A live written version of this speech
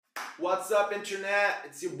What's up, Internet?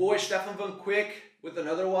 It's your boy Stefan Van Quick with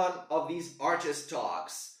another one of these artist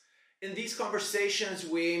talks. In these conversations,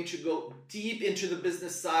 we aim to go deep into the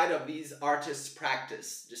business side of these artists'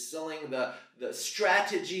 practice, distilling the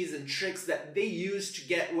strategies and tricks that they use to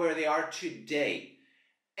get where they are today,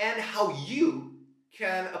 and how you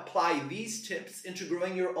can apply these tips into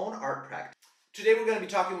growing your own art practice. Today we're going to be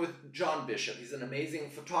talking with John Bishop. He's an amazing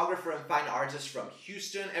photographer and fine artist from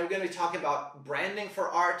Houston, and we're going to be talking about branding for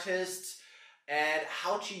artists and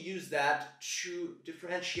how to use that to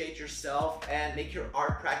differentiate yourself and make your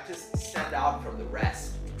art practice stand out from the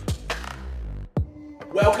rest.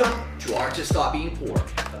 Welcome to Artists Stop Being Poor,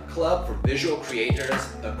 a club for visual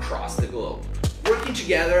creators across the globe, working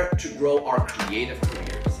together to grow our creative careers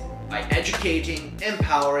by educating,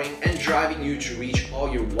 empowering, and driving you to reach all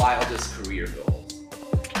your wildest career goals.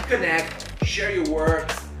 Connect, share your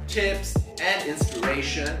works, tips, and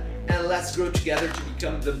inspiration, and let's grow together to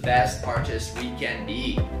become the best artists we can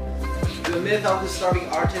be. The myth of the starving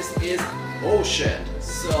artist is bullshit,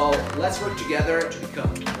 so let's work together to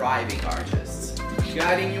become thriving artists.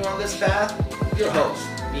 Guiding you on this path, your host,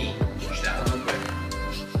 me, Stefan Van Quick.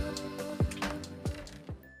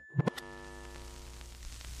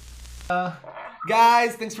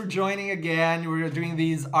 Guys, thanks for joining again. We're doing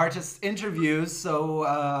these artist interviews.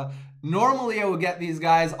 So normally I would get these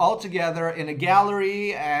guys all together in a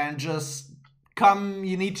gallery and just come,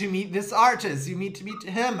 you need to meet this artist. You need to meet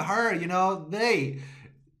him, her, they.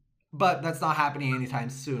 But that's not happening anytime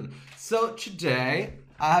soon. So today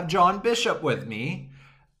I have John Bishop with me,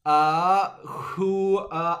 who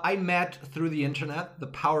I met through the internet, the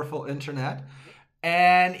powerful internet.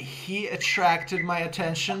 And he attracted my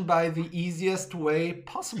attention by the easiest way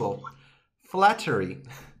possible. Flattery.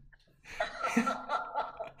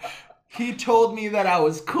 He told me that I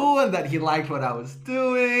was cool and that he liked what I was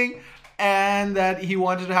doing and that he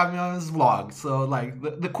wanted to have me on his vlog. So like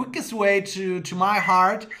the quickest way to my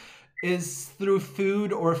heart is through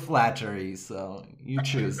food or flattery. So you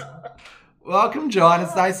choose. Welcome, John.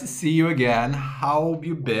 It's nice to see you again. How have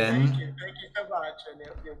you been? Thank you so much. And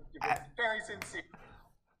you're very sincere.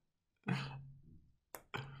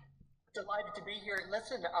 Delighted to be here.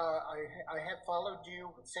 Listen, I have followed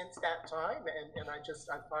you since that time, and I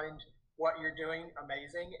find what you're doing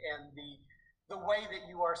amazing, and the way that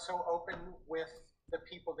you are so open with the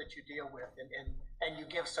people that you deal with, and you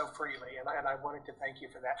give so freely, and I wanted to thank you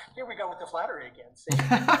for that. Here we go with the flattery again. See?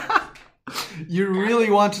 You really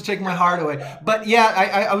want to take my heart away. But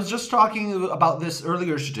yeah, I was just talking about this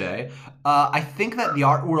earlier today. I think that the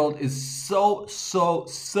art world is so filled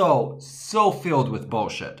with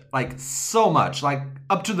bullshit. Like so much, like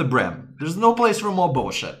up to the brim. There's no place for more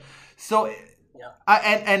bullshit. So, yeah.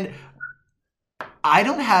 I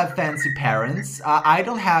don't have fancy parents. I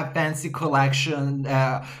don't have fancy collection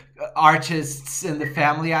artists in the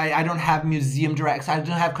family. I don't have museum directs. I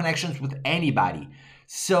don't have connections with anybody.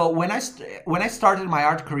 So when I started my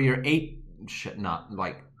art career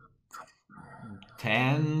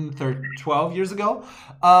 12 years ago,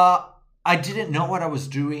 I didn't know what I was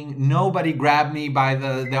doing. Nobody grabbed me by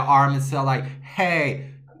the arm and said like, hey,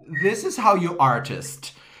 this is how you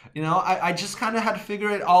artist. I just kind of had to figure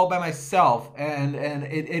it all by myself, and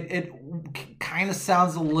it kind of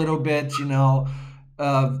sounds a little bit,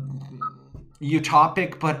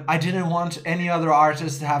 utopic, but I didn't want any other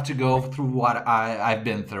artist to have to go through what I've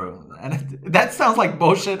been through. And that sounds like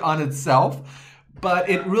bullshit on itself, but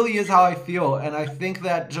it really is how I feel. And I think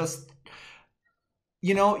that just,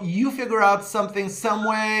 you figure out something some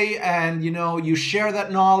way and, you share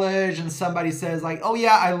that knowledge and somebody says like, oh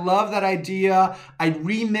yeah, I love that idea. I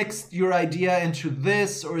remixed your idea into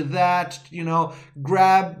this or that,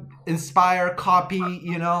 grab, inspire, copy,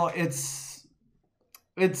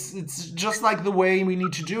 it's just like the way we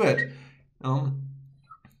need to do it. And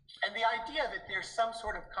the idea that there's some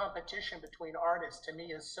sort of competition between artists to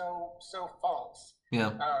me is so false.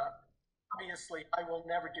 Yeah. Obviously, I will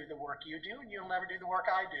never do the work you do, and you'll never do the work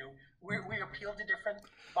I do. We appeal to different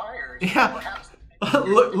buyers. Yeah.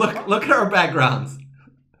 Look at our backgrounds.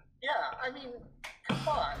 Yeah, I mean, come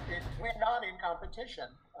on, we're not in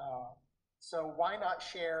competition. So why not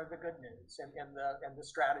share the good news and the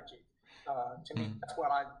strategy? To me, that's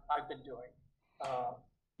what I've been doing.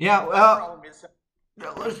 Yeah, well,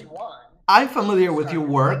 I'm familiar with your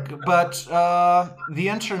work, but the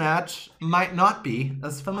internet might not be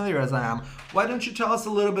as familiar as I am. Why don't you tell us a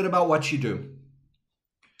little bit about what you do?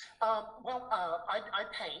 I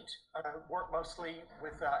paint. I work mostly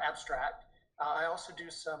with abstract. I also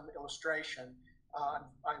do some illustration.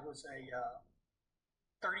 I was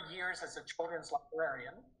 30 years as a children's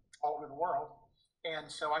librarian all over the world.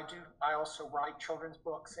 And so I also write children's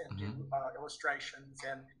books and do illustrations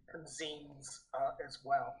and zines as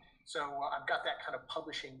well. So I've got that kind of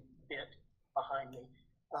publishing bit behind me.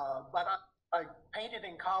 But I painted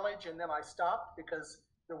in college and then I stopped because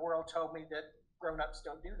the world told me that grown-ups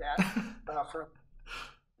don't do that.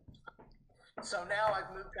 So now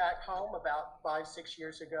I've moved back home about 5-6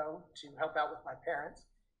 years ago to help out with my parents.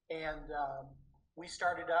 And we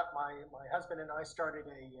started up, my husband and I started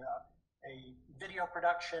a video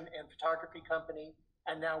production and photography company,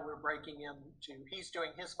 and now we're breaking into, he's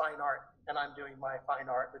doing his fine art and I'm doing my fine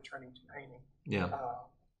art, returning to painting. Yeah.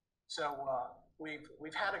 So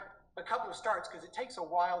we've had a couple of starts because it takes a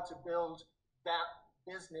while to build that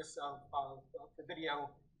business of the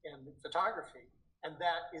video and photography, and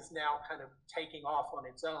that is now kind of taking off on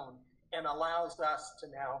its own and allows us to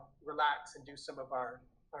now relax and do some of our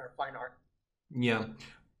fine art. Yeah.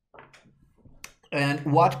 And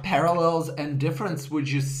what parallels and difference would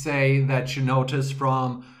you say that you notice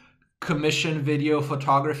from commission video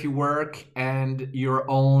photography work and your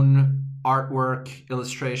own artwork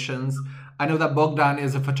illustrations? I know that Bogdan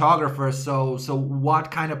is a photographer, so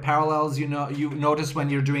what kind of parallels you notice when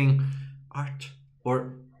you're doing art?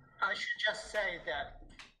 Or I should just say that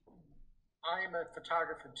I'm a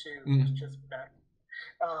photographer too. Mm. It's just back.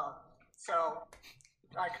 So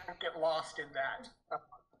I kind of get lost in that.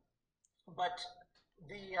 But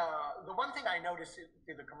the one thing I notice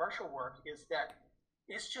through the commercial work is that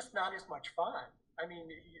it's just not as much fun. I mean,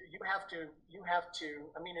 you have to.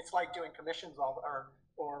 I mean, it's like doing commissions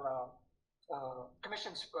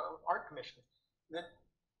commissions, art commissions. That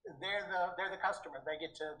they're the customer. They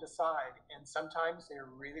get to decide, and sometimes they're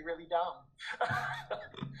really, really dumb.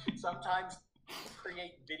 Sometimes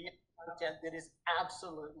create video content that is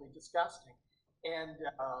absolutely disgusting, and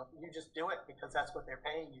you just do it because that's what they're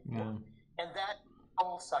paying you for, and that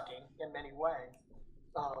soul sucking in many ways.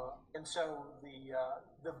 And so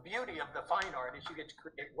the beauty of the fine art is you get to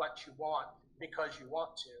create what you want because you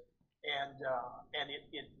want to, and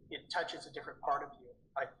it touches a different part of you,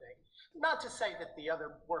 I think. Not to say that the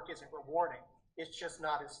other work isn't rewarding. It's just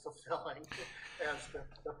not as fulfilling as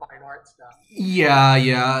the fine art stuff.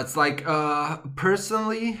 Yeah. It's like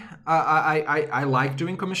personally, I like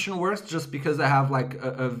doing commission work just because I have like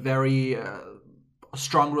a very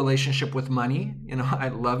strong relationship with money. You know, I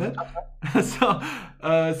love it. So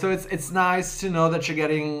it's nice to know that you're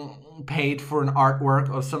getting paid for an artwork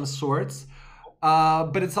of some sorts.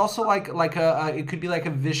 But it's also like it could be like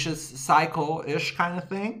a vicious cycle-ish kind of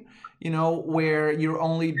thing, you know, where you're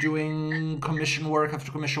only doing commission work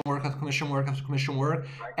after commission work after commission work after commission work.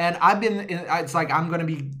 And it's like, I'm gonna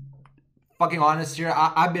be fucking honest here,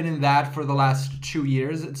 I've been in that for the last 2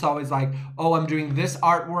 years. It's always like, oh, I'm doing this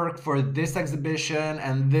artwork for this exhibition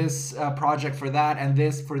and this project for that and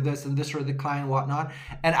this for this and this for the client and whatnot.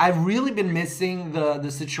 And I've really been missing the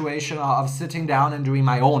situation of sitting down and doing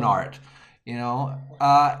my own art, you know.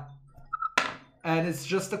 And it's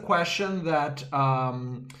just a question that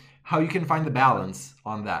how you can find the balance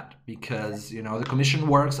on that, because, you know, the commission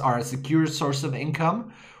works are a secure source of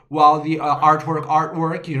income, while the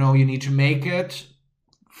artwork, you know, you need to make it,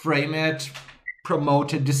 frame it,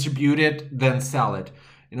 promote it, distribute it, then sell it.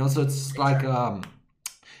 You know, so it's like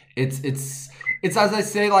it's as I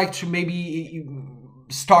say, like, to maybe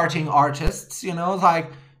starting artists, you know, like,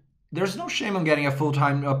 there's no shame on getting a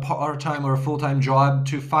full-time, a part-time or a full-time job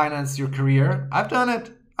to finance your career. I've done it.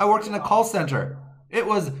 I worked in a call center. It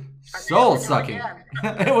was soul-sucking.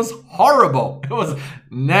 It was horrible. It was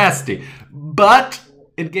nasty. But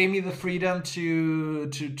it gave me the freedom to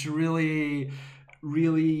really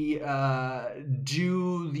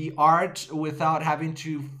do the art without having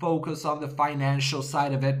to focus on the financial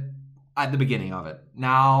side of it at the beginning of it.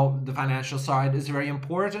 Now, the financial side is very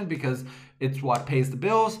important because it's what pays the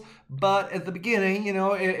bills. But at the beginning, you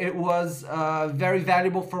know, it was very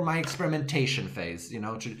valuable for my experimentation phase, you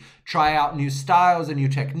know, to try out new styles and new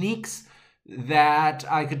techniques that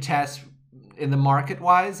I could test in the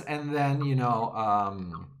market-wise, and then, you know,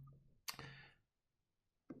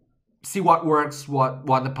 see what works, what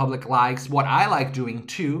the public likes, what I like doing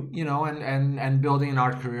too, you know, and building an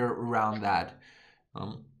art career around that.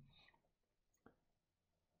 I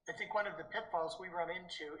think one of the pitfalls we run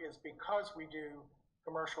into is because we do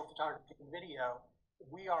commercial photography and video,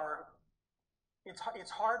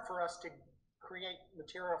 it's hard for us to create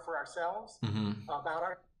material for ourselves about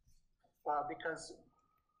art because,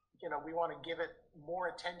 you know, we want to give it more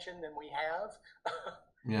attention than we have,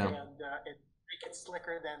 and make it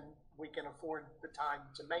slicker than we can afford the time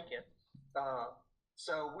to make it.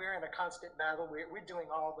 So we're in a constant battle. We're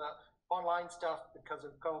doing all the online stuff because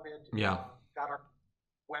of COVID. Got our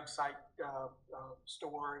website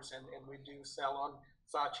stores, and we do sell on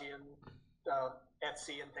Saatchi and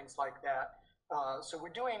Etsy and things like that. So we're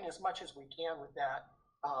doing as much as we can with that.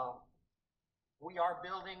 We are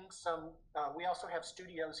building some. We also have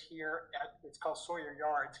studios here it's called Sawyer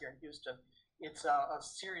Yards here in Houston. It's a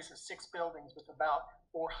series of 6 buildings with about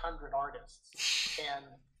 400 artists, and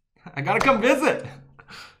I gotta come visit.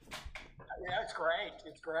 yeah, it's great.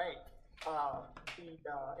 It's great.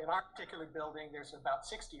 In our particular building, there's about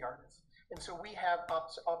 60 artists, and so we have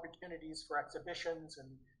opportunities for exhibitions and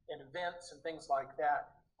events and things like that.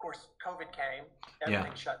 Of course, COVID came,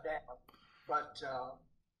 everything shut down, but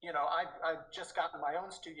I've just gotten my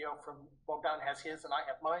own studio from Bogdan has his, and I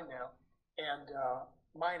have mine now, and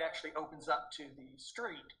mine actually opens up to the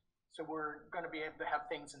street, so we're going to be able to have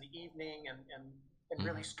things in the evening and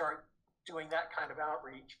really start doing that kind of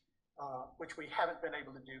outreach. Which we haven't been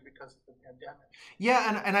able to do because of the pandemic.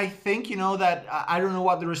 Yeah, and I think, that I don't know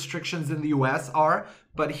what the restrictions in the US are,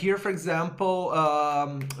 but here, for example,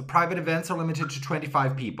 private events are limited to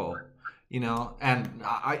 25 people, and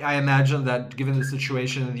I imagine that given the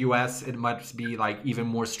situation in the US, it must be like even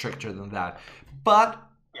more stricter than that. But,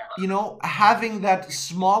 having that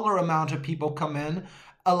smaller amount of people come in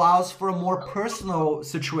allows for a more personal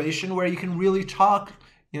situation where you can really talk.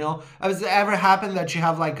 Has it ever happened that you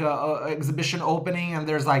have like a exhibition opening and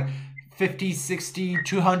there's like 50, 60,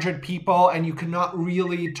 200 people and you cannot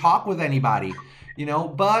really talk with anybody,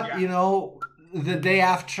 but, the day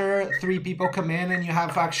after 3 people come in and you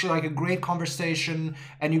have actually like a great conversation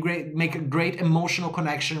and you make a great emotional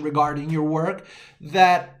connection regarding your work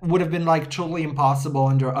that would have been like totally impossible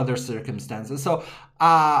under other circumstances. So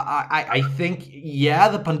I think,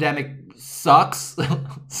 the pandemic sucks,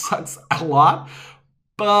 sucks a lot.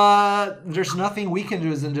 But there's nothing we can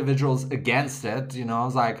do as individuals against it.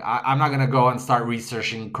 It's like, I'm not going to go and start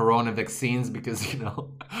researching corona vaccines because,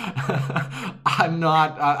 I'm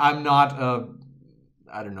not, I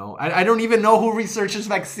don't know. I don't even know who researches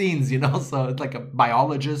vaccines, so it's like a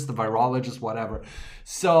biologist, a virologist, whatever.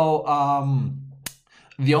 So,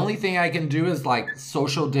 the only thing I can do is like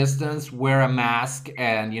social distance, wear a mask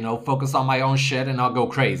and, focus on my own shit and not go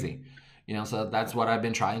crazy. So that's what I've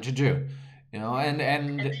been trying to do. And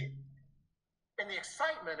the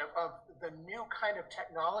excitement of the new kind of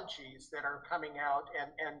technologies that are coming out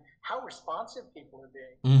and how responsive people are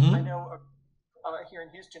being. Mm-hmm. I know here in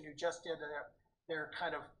Houston who just did their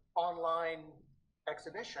kind of online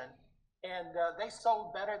exhibition, and they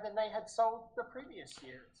sold better than they had sold the previous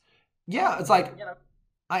years. Yeah, it's like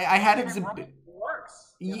I had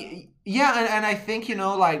works. Yeah, and I think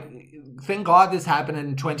like thank God this happened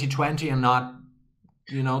in 2020 and not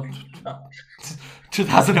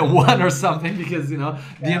 2001 or something, because the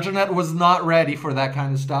internet was not ready for that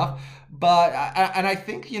kind of stuff. But and I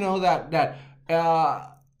think that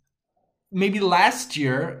maybe last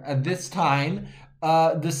year at this time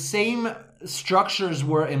the same structures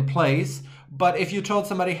were in place, but if you told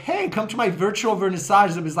somebody, hey, come to my virtual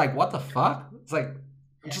vernissage, it was like, what the fuck? It's like,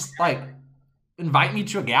 just like invite me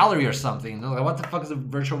to a gallery or something. Like, what the fuck is a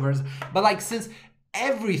virtual vernissage? But like, since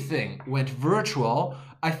everything went virtual,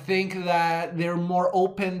 I think that they're more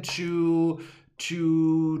open to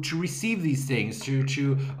receive these things,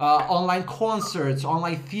 to online concerts,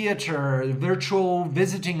 online theater, virtual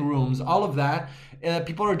visiting rooms, all of that.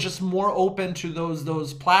 People are just more open to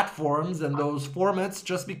those platforms and those formats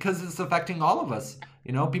just because it's affecting all of us.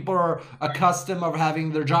 People are accustomed of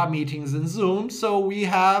having their job meetings in Zoom, so we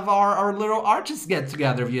have our little artists get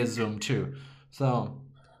together via Zoom too. So.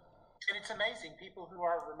 And it's amazing, people who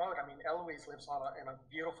are remote. I mean, Eloise lives in a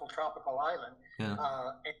beautiful tropical island,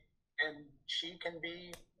 and she can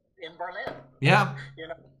be in Berlin. Yeah.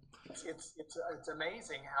 It's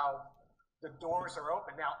amazing how the doors are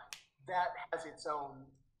open. Now, that has its own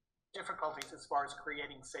difficulties as far as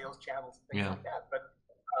creating sales channels and things like that. But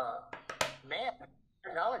man,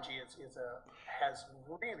 technology has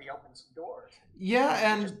really opened some doors.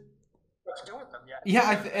 Yeah, and let's do with them.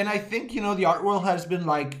 And I think the art world has been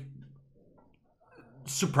like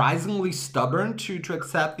surprisingly stubborn to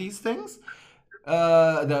accept these things.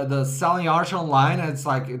 The selling art online, it's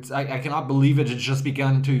like I cannot believe it. It's just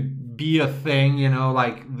begun to be a thing,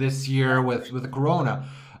 like this year with the corona.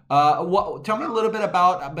 Tell me a little bit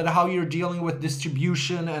about how you're dealing with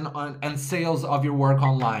distribution and sales of your work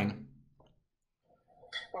online.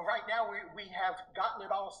 Well, right now we have gotten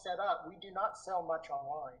it all set up. We do not sell much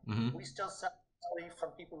online. Mm-hmm. We still sell from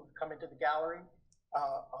people who come into the gallery.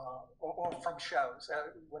 Or from shows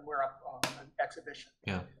when we're up on an exhibition.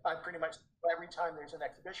 Yeah. I pretty much every time there's an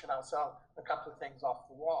exhibition, I'll sell a couple of things off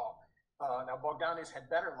the wall. Now Bogdanis had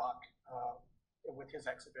better luck with his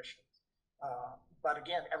exhibitions. But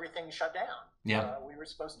again, everything shut down. Yeah. We were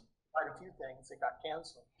supposed to do quite a few things that got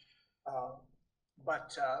canceled.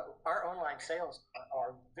 But our online sales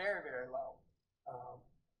are very, very low.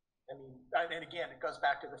 I mean, and again, it goes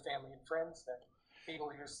back to the family and friends thing. People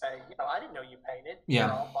who say, I didn't know you painted. Yeah.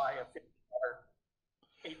 I'll buy a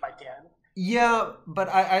 $50 8x10. Yeah, but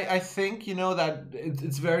I think, that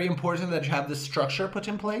it's very important that you have the structure put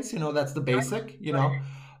in place. That's the basic,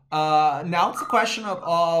 Now it's a question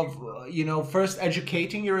of first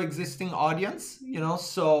educating your existing audience,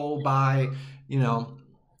 so by,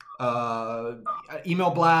 uh,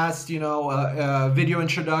 email blast, video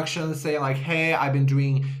introduction saying like, hey, I've been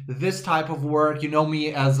doing this type of work. You know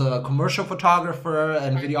me as a commercial photographer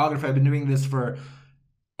and videographer. I've been doing this for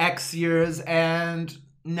X years, and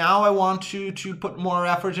now I want to put more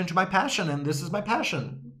effort into my passion, and this is my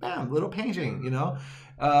passion. Bam, little painting,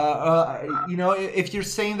 if you're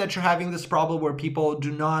saying that you're having this problem where people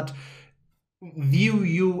do not view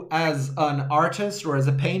you as an artist or as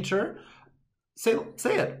a painter, say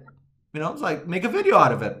it. It's like, make a video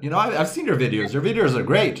out of it. I've seen your videos. Your videos are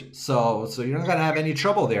great. So you're not gonna have any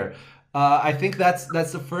trouble there. I think that's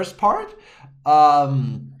the first part.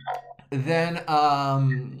 Then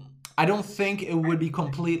I don't think it would be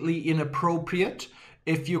completely inappropriate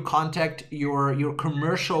if you contact your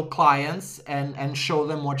commercial clients and show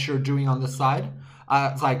them what you're doing on the side.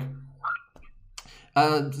 It's like,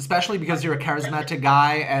 especially because you're a charismatic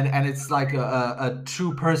guy and it's like a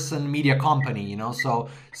two-person media company, so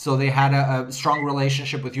they had a strong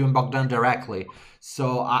relationship with you and Bogdan directly.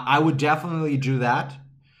 So I would definitely do that.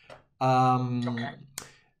 Okay.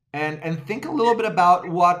 And think a little bit about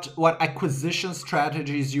what acquisition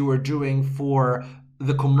strategies you were doing for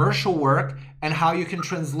the commercial work and how you can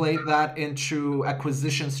translate that into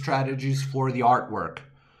acquisition strategies for the artwork.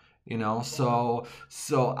 So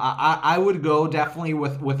I would go definitely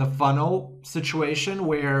with a funnel situation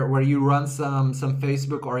where you run some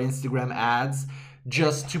Facebook or Instagram ads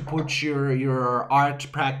just to put your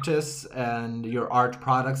art practice and your art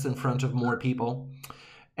products in front of more people,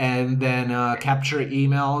 and then capture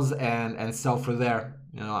emails and sell for there.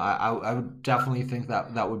 I would definitely think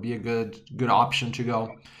that would be a good option to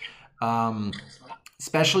go.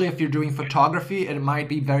 Especially if you're doing photography, it might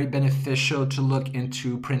be very beneficial to look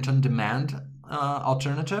into print on demand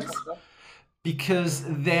alternatives, because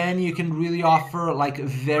then you can really offer like a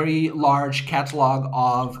very large catalog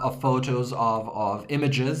of photos of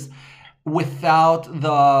images without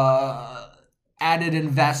the added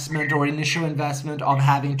investment or initial investment of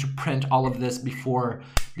having to print all of this before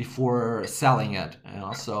selling it.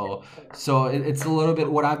 So it's a little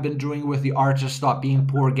bit what I've been doing with the Artist Stop Being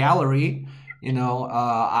Poor gallery. We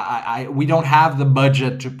don't have the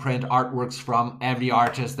budget to print artworks from every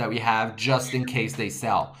artist that we have just in case they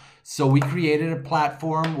sell. So we created a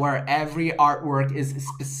platform where every artwork is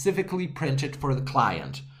specifically printed for the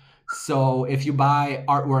client. So if you buy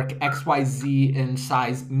artwork XYZ in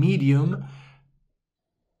size medium,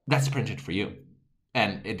 that's printed for you.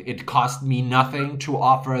 And it cost me nothing to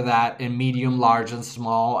offer that in medium, large, and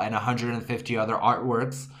small, and 150 other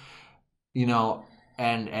artworks,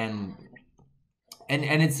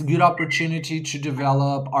 and it's a good opportunity to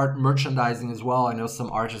develop art merchandising as well. I know some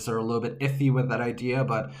artists are a little bit iffy with that idea,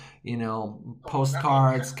 but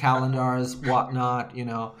postcards, calendars, whatnot,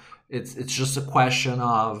 it's just a question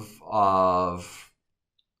of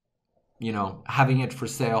having it for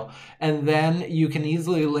sale. And then you can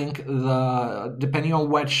easily link depending on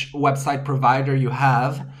which website provider you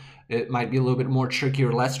have, it might be a little bit more tricky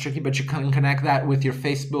or less tricky, but you can connect that with your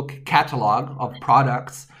Facebook catalog of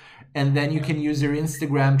products. And then you can use your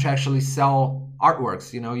Instagram to actually sell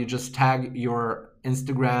artworks. You just tag your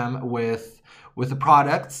Instagram with the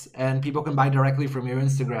products, and people can buy directly from your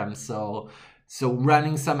Instagram. So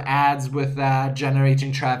running some ads with that,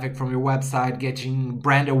 generating traffic from your website, getting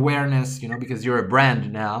brand awareness, because you're a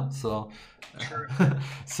brand now. So Sure.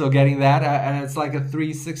 so getting that, and it's like a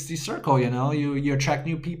 360 circle. You attract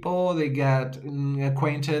new people, they get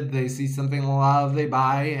acquainted, they see something they love, they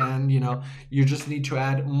buy, and you just need to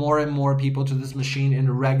add more and more people to this machine in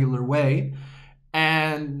a regular way.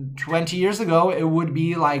 And 20 years ago, it would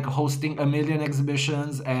be like hosting a million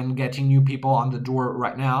exhibitions and getting new people on the door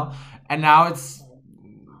right now. And now it's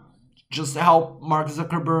just help Mark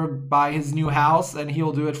Zuckerberg buy his new house and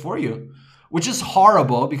he'll do it for you. Which is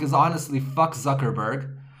horrible, because honestly, fuck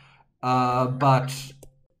Zuckerberg. But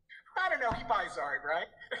I don't know, he buys art, right?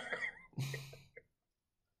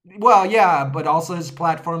 well, yeah, but also his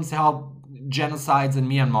platforms help genocides in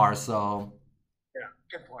Myanmar, so Yeah,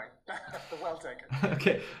 good point. Well taken.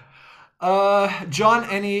 okay. John,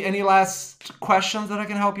 any last questions that I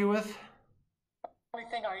can help you with? only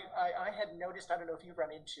thing I had noticed, I don't know if you've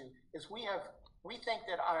run into, is we think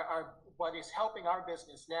that our what is helping our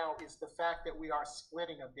business now is the fact that we are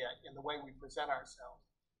splitting a bit in the way we present ourselves,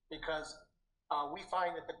 because we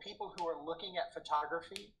find that the people who are looking at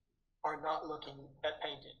photography are not looking at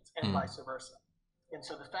paintings, and vice versa. And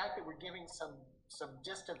so the fact that we're giving some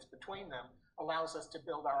distance between them allows us to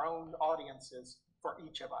build our own audiences for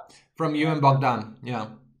each of us. From you and Bogdan, yeah.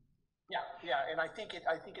 Yeah, and I think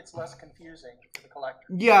it's less confusing for the collector.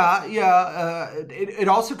 Yeah. It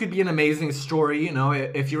also could be an amazing story, you know,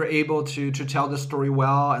 if you're able to tell the story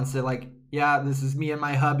well and say like, yeah, this is me and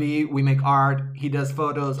my hubby. We make art. He does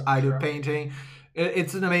photos. I do painting.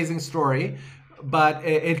 It's an amazing story, but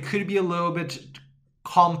it could be a little bit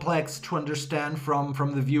complex to understand from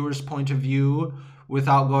the viewer's point of view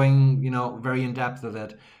without going, you know, very in depth of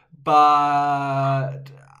it.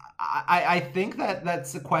 But I think that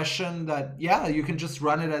that's a question that, yeah, you can just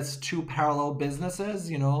run it as two parallel businesses,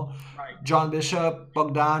 you know, Right. John Bishop,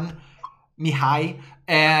 Bogdan, Mihai,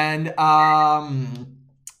 and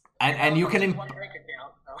you can One break it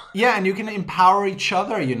down. So. yeah, and you can empower each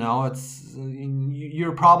other, you know.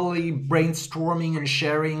 You're probably brainstorming and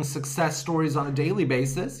sharing success stories on a daily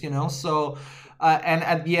basis, you know. So and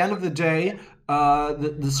at the end of the day,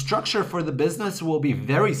 the structure for the business will be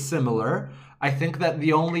very similar. I think that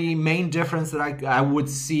the only main difference that I would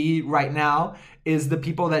see right now is the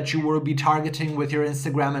people that you will be targeting with your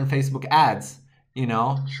Instagram and Facebook ads, you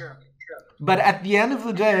know. Sure. But at the end of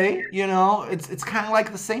the day, you know, it's kind of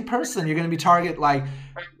like the same person. You're going to be target like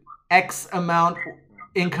X amount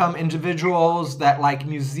income individuals that like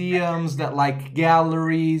museums, that like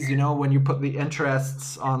galleries, you know, when you put the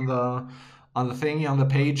interests on the thingy on the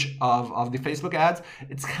page of the Facebook ads,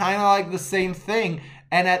 it's kind of like the same thing.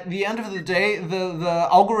 And at the end of the day, the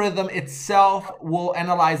algorithm itself will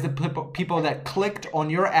analyze the people that clicked on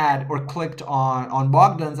your ad or clicked on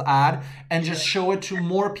Bogdan's ad and just show it to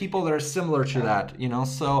more people that are similar to that, you know.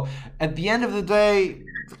 So at the end of the day,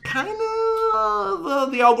 kind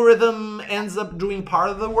of the algorithm ends up doing part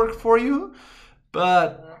of the work for you.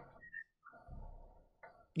 But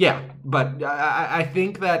yeah, but I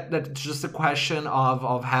think that it's just a question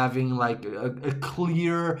of having like a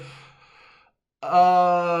clear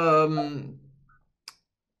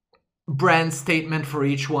brand statement for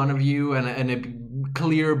each one of you, and a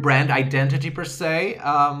clear brand identity per se.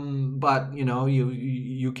 But you know,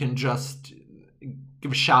 you can just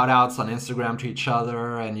give shout outs on Instagram to each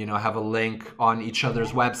other, and you know, have a link on each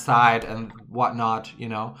other's website and whatnot, you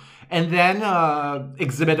know, and then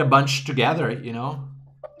exhibit a bunch together, you know.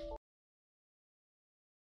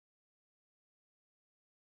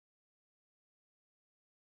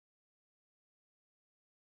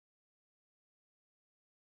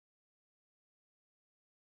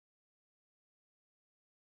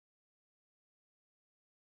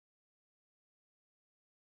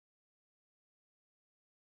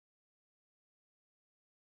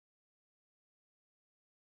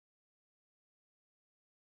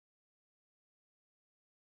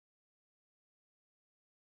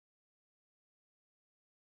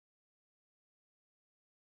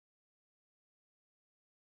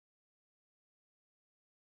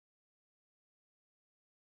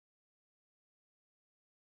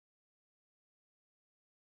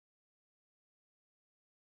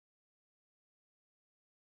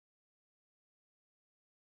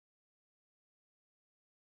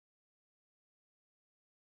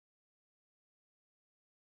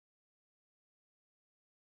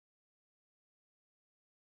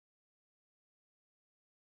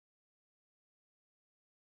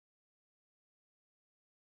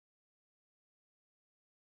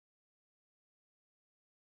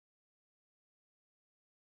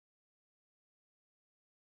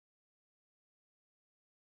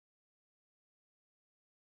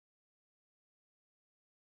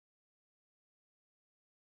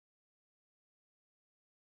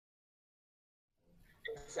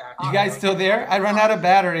 Exactly. You guys still there? I ran out of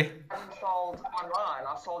battery. I haven't sold online,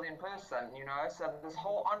 I've sold in person, you know, so this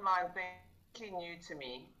whole online thing is new to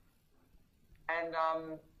me. And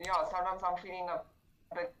yeah, sometimes I'm feeling a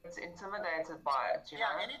bit intimidated by it, you know.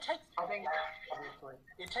 Yeah, and it takes. I think obviously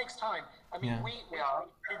it takes time. I mean, Yeah. we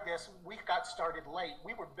did this. We got started late.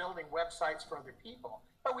 We were building websites for other people,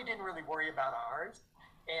 but we didn't really worry about ours.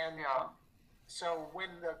 And Yeah. so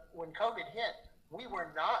when COVID hit, we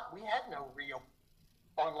had no real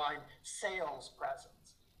online sales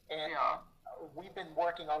presence, and Yeah. we've been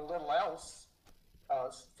working on little else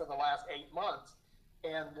for the last 8 months,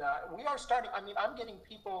 and we are starting. I mean, I'm getting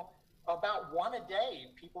people about one a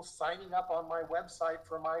day, people signing up on my website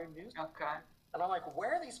for my news. Okay. And I'm like,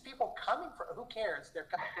 where are these people coming from? Who cares? They're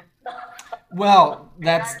coming. Well,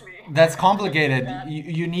 Exactly. that's complicated.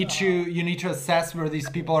 You need to assess where these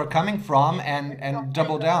people are coming from and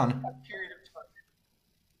double down. A period of time.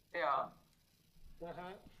 Yeah.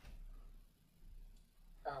 Mm-hmm.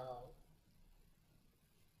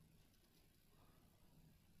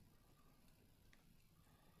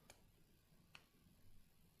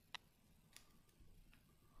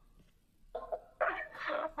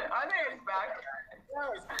 I know he's back. Now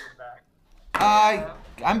he's coming back.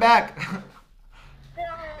 I'm back.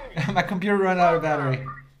 Yay! My computer ran out of battery.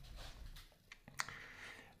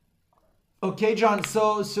 Okay, John.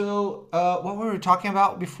 So what were we talking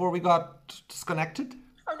about before we got disconnected?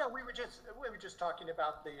 Oh no, we were just talking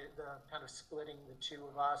about the kind of splitting the two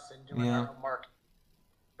of us and doing Yeah. our own market,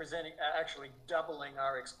 presenting actually doubling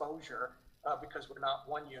our exposure because we're not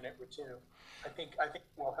one unit, we're two. I think it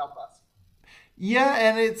will help us. Yeah,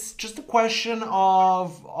 and it's just a question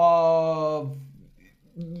of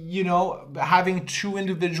having two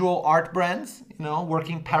individual art brands,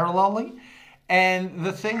 working parallelly. And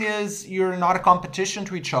the thing is, you're not a competition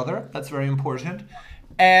to each other. That's very important.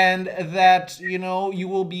 And that, you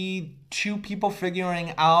will be two people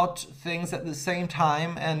figuring out things at the same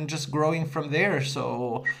time and just growing from there.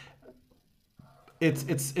 So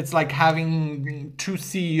it's like having two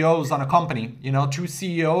CEOs on a company, two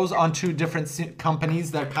CEOs on two different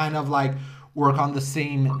companies that kind of like work on the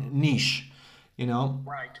same niche,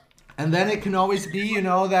 Right. And then it can always be,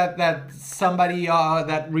 that somebody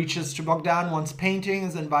that reaches to Bogdan wants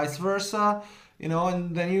paintings and vice versa,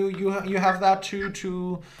 and then you have that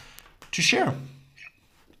to share.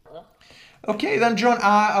 Okay, then, John,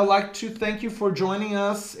 I'd like to thank you for joining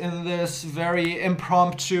us in this very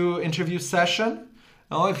impromptu interview session.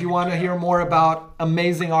 If you want to hear more about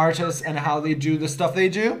amazing artists and how they do the stuff they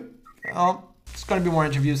do, there's going to be more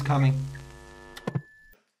interviews coming.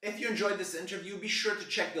 If you enjoyed this interview, be sure to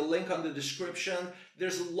check the link on the description.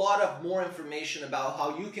 There's a lot of more information about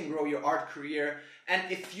how you can grow your art career.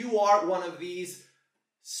 And if you are one of these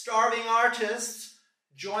starving artists,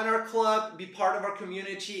 join our club, be part of our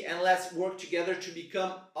community, and let's work together to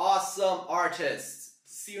become awesome artists.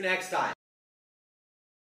 See you next time.